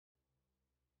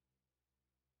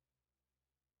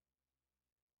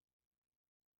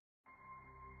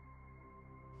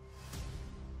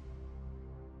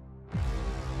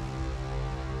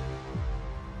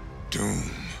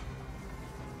Doom.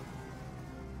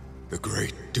 The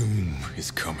great doom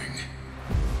is coming.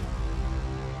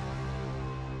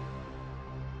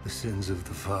 The sins of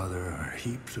the father are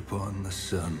heaped upon the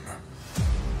son.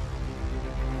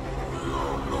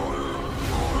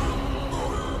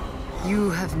 You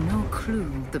have no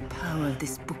clue the power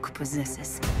this book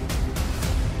possesses.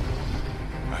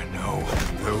 I know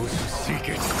those who seek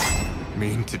it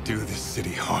mean to do this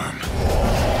city harm.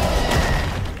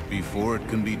 Before it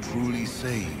can be truly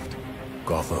saved,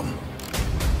 Gotham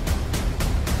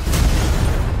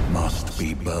must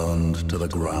be burned to the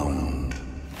ground.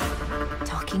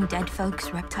 Talking dead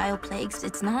folks, reptile plagues,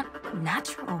 it's not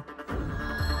natural.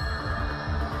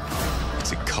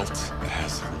 It's a cult that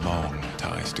has long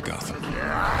ties to Gotham.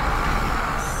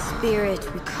 Spirit,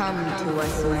 come to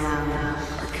us now.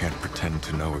 I can't pretend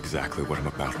to know exactly what I'm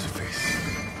about to face,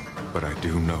 but I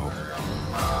do know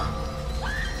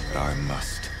that I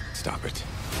must stop it.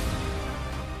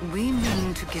 We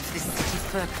mean to give this city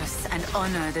purpose and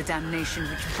honor the damnation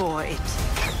which bore it.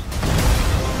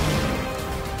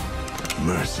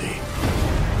 Mercy.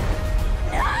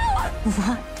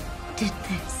 What did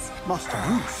this? Master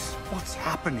Bruce, what's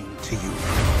happening to you?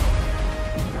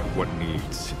 What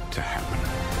needs to happen?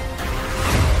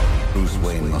 Bruce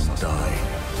Wayne must die.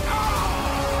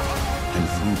 And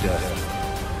through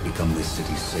death, become this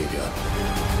city's savior.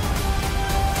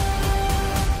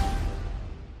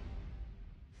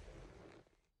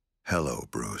 hello,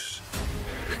 Bruce.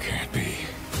 It can't be.